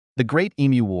The Great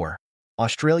Emu War,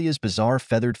 Australia's bizarre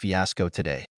feathered fiasco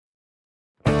today.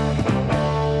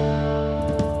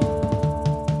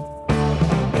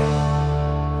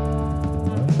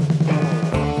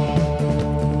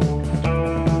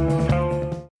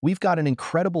 We've got an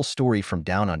incredible story from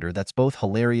Down Under that's both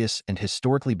hilarious and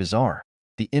historically bizarre,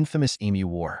 the infamous Emu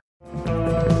War.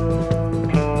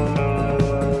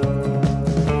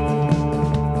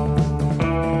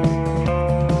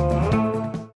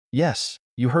 Yes,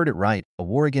 you heard it right, a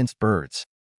war against birds.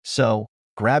 So,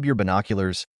 grab your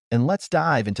binoculars, and let's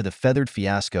dive into the feathered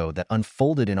fiasco that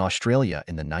unfolded in Australia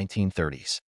in the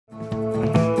 1930s.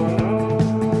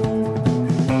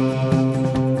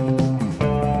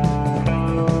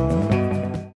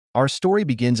 Our story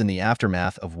begins in the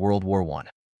aftermath of World War I.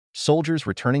 Soldiers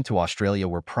returning to Australia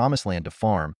were promised land to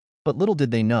farm, but little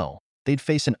did they know, they'd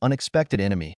face an unexpected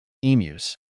enemy,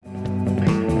 emus.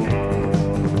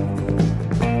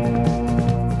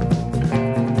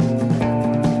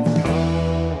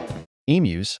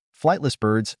 Emus, flightless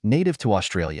birds native to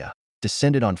Australia,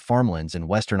 descended on farmlands in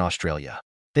Western Australia.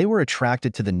 They were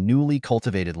attracted to the newly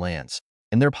cultivated lands,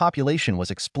 and their population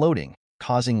was exploding,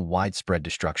 causing widespread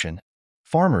destruction.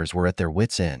 Farmers were at their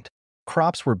wits' end.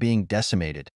 Crops were being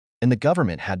decimated, and the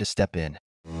government had to step in.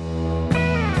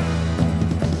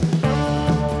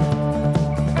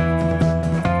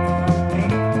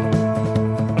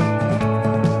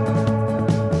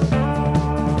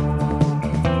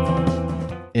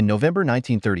 In November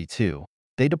 1932,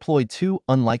 they deployed two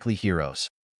unlikely heroes,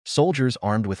 soldiers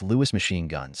armed with Lewis machine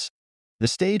guns. The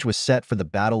stage was set for the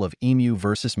Battle of Emu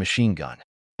versus Machine Gun,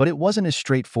 but it wasn't as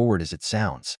straightforward as it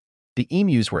sounds. The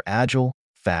emus were agile,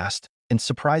 fast, and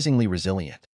surprisingly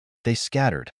resilient. They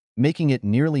scattered, making it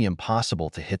nearly impossible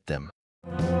to hit them.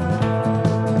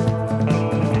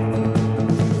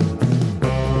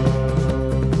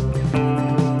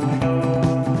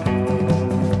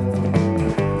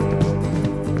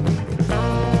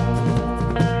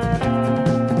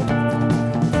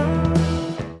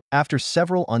 After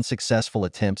several unsuccessful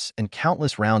attempts and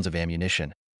countless rounds of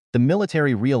ammunition, the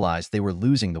military realized they were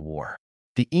losing the war.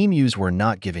 The emus were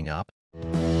not giving up.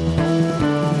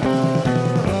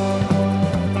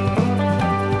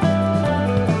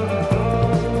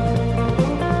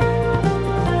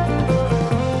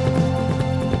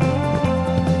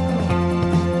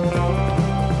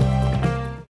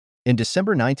 In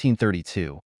December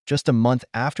 1932, just a month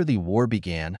after the war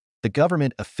began, the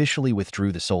government officially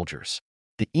withdrew the soldiers.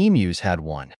 The emus had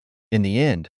won. In the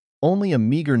end, only a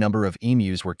meager number of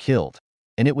emus were killed,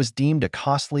 and it was deemed a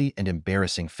costly and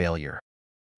embarrassing failure.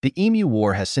 The Emu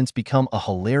War has since become a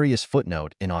hilarious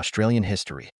footnote in Australian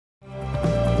history.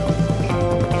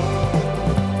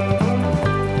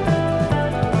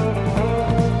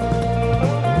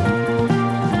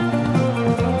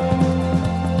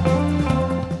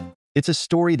 It's a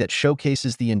story that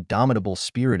showcases the indomitable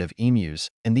spirit of emus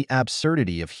and the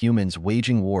absurdity of humans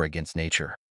waging war against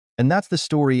nature. And that's the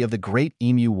story of the Great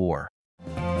Emu War.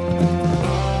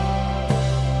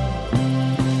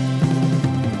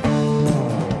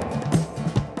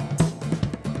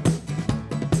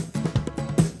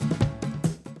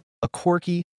 A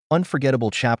quirky,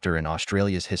 unforgettable chapter in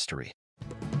Australia's history.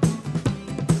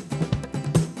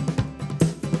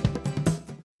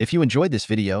 If you enjoyed this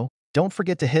video, don't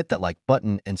forget to hit that like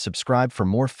button and subscribe for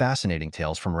more fascinating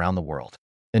tales from around the world.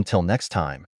 Until next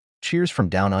time, cheers from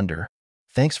Down Under.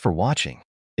 Thanks for watching.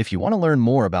 If you want to learn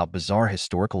more about bizarre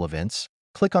historical events,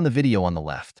 click on the video on the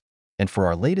left. And for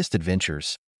our latest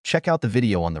adventures, check out the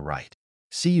video on the right.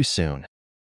 See you soon.